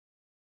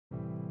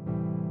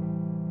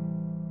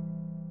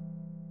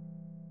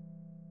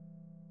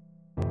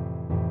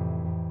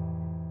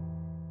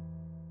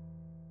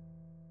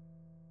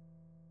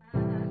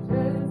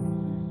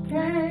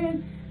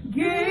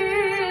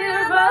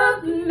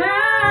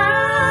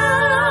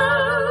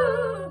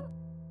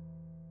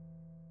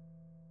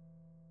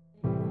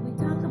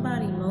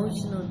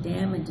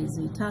is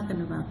we're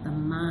talking about the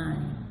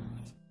mind.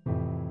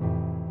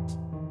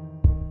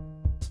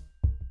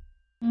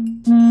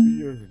 2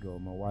 years ago,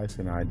 my wife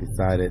and I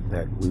decided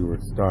that we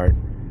would start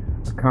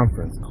a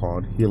conference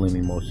called Healing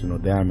Emotional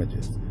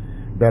Damages,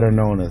 better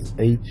known as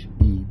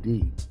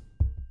HED.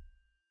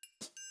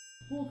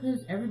 Well,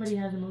 because everybody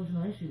has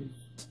emotional issues.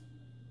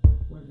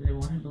 Whether they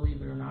want to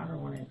believe it or not, or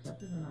want to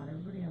accept it or not,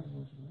 everybody has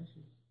emotional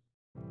issues.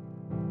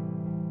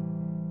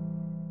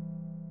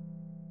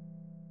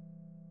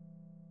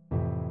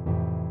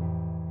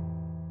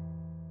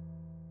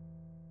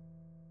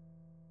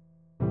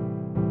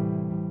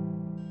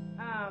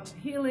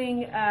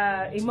 Healing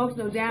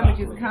Emotional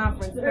Damages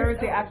Conference,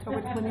 Thursday,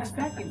 October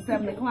 22nd,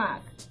 7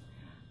 o'clock.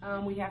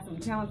 We have some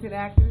talented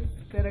actors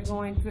that are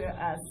going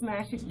to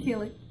smash it,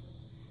 kill it,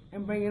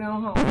 and bring it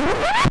on home.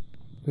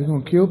 They're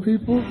going to kill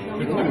people?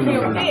 We're going to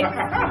kill it.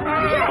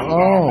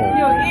 Oh.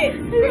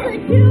 Kill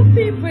it. Kill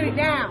people. Put it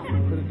down.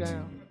 Put it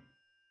down.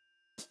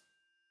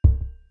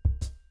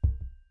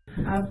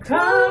 I've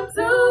come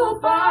too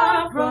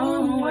far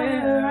from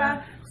where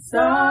I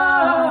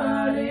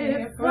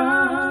started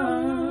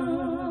from.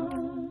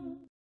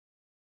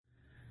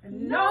 And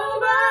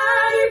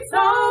nobody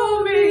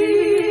told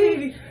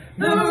me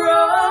the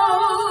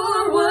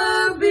road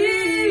would be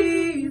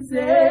easy.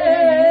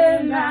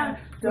 And I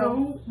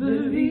don't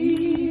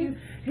believe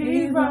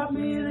he brought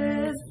me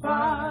this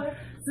far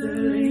to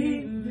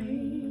leave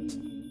me.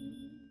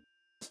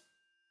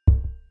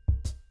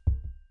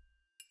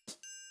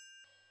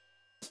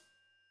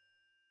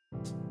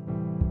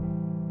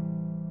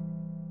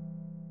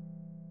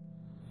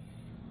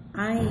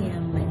 I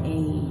am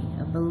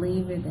a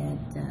believer that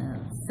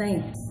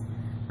saints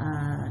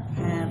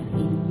have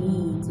a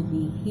need to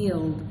be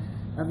healed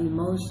of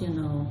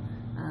emotional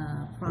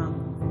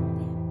problems.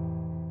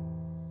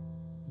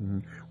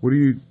 What are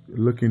you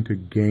looking to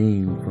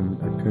gain from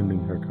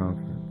attending her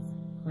conference?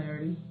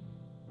 Clarity.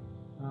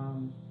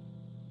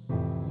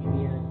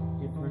 Maybe a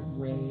different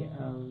way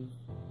of,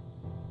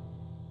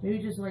 maybe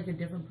just like a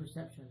different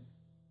perception.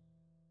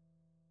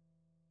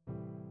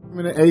 I'm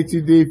in the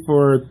HED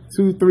for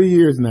 2-3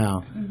 years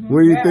now.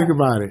 What do you think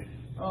about it?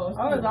 Oh, it's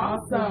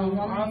awesome.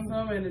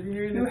 Awesome. And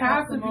you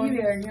have to be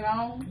there, you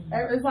know?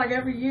 It's like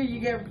every year you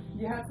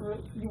have to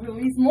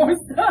release more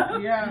stuff.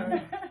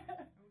 Yeah.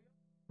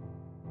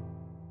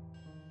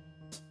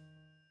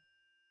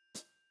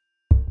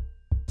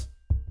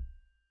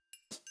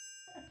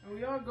 And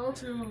we all go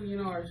through, you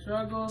know, our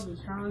struggles and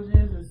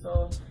challenges, and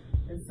so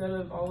instead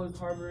of always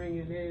harboring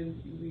it in,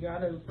 we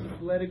gotta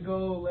let it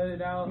go, let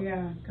it out.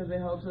 Yeah. Because it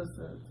helps us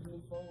to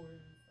move forward.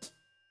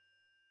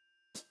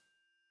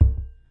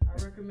 I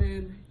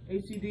recommend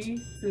HED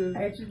to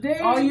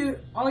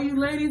all you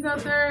ladies out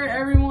there,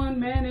 everyone,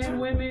 men and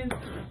women.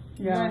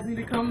 You guys need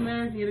to come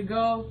there, need to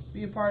go,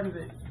 be a part of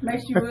it.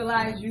 Makes you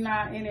realize you're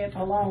not in it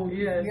alone.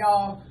 Yes.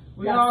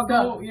 We all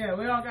got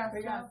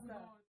stuff.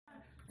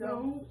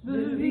 Don't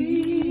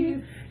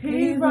believe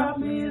he brought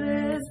me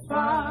this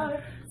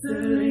far to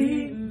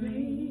leave